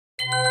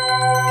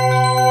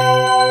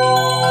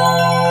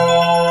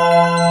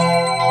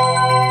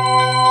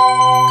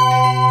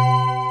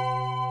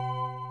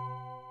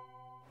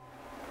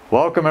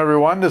Welcome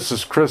everyone, this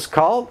is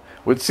Kalt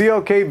with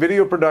CLK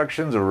Video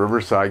Productions of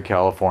Riverside,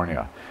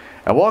 California.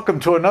 And welcome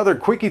to another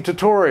quickie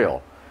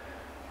tutorial.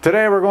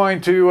 Today we're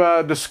going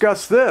to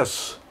discuss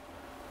this.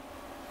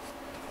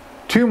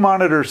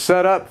 2-monitor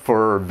setup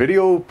for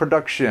video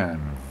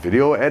production,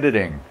 video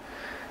editing.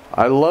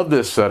 I love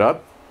this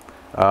setup.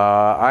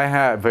 I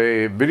have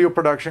a video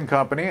production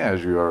company,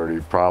 as you already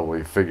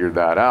probably figured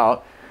that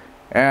out,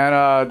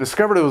 and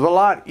discovered it was a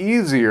lot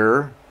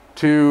easier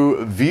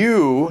to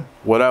view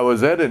what I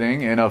was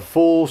editing in a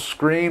full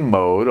screen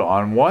mode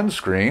on one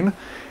screen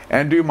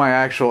and do my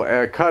actual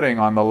cutting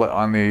on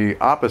the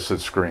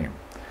opposite screen.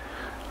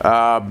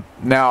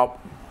 Now,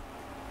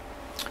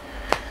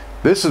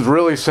 this is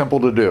really simple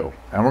to do,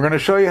 and we're going to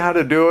show you how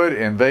to do it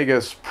in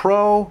Vegas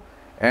Pro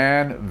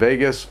and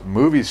Vegas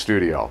Movie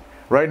Studio.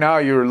 Right now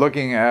you're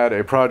looking at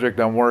a project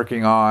I'm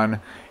working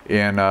on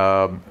in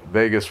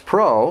Vegas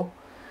Pro,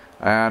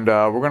 and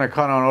we're going to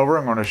cut on over.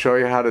 I'm going to show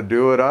you how to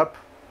do it up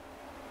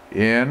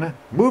in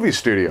Movie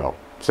Studio.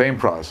 Same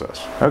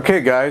process.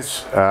 Okay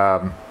guys,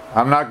 I'm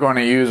not going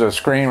to use a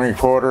screen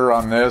recorder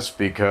on this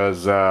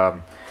because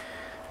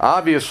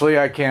obviously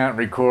I can't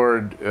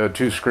record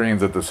two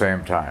screens at the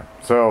same time.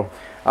 So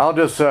I'll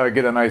just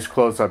get a nice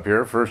close-up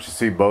here. First you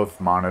see both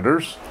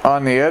monitors.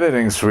 On the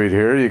editing suite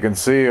here, you can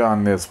see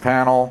on this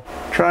panel,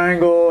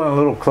 triangle and a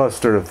little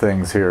cluster of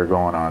things here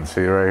going on.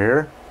 See right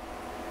here?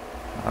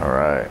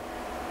 Alright.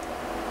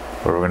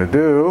 What we're going to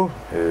do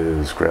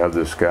is grab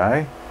this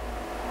guy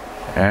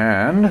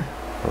and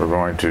we're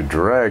going to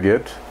drag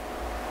it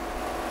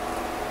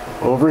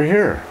over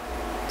here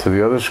to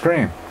the other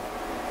screen.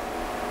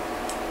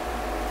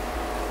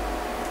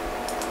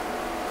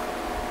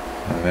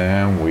 And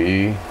then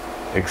we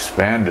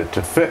expand it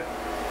to fit.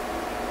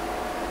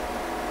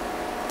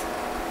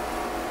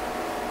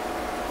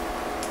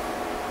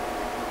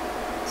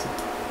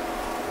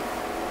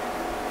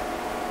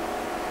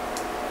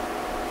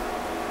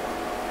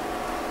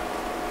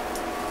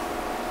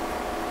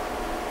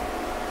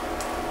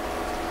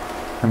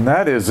 And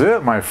that is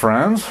it, my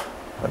friends.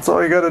 That's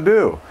all you got to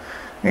do.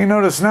 You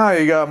notice now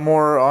you got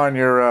more on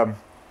your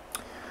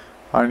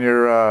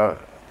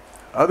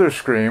other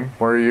screen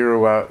where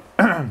you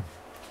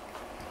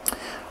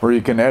where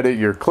you can edit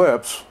your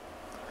clips.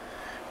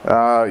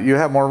 You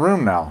have more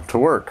room now to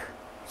work,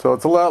 so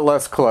it's a lot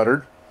less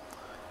cluttered.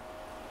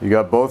 You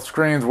got both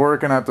screens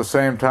working at the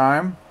same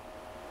time,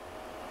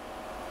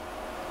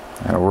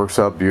 and it works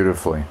out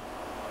beautifully.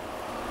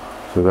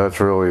 So that's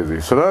real easy.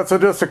 So that's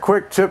just a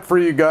quick tip for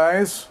you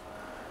guys.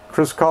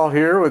 Kalt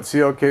here with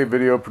CLK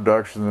Video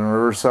Productions in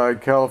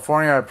Riverside,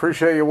 California. I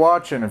appreciate you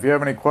watching. If you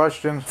have any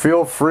questions,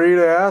 feel free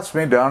to ask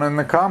me down in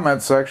the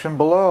comments section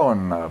below,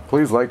 and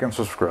please like and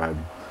subscribe.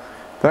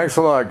 Thanks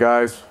a lot,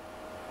 guys.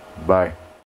 Bye.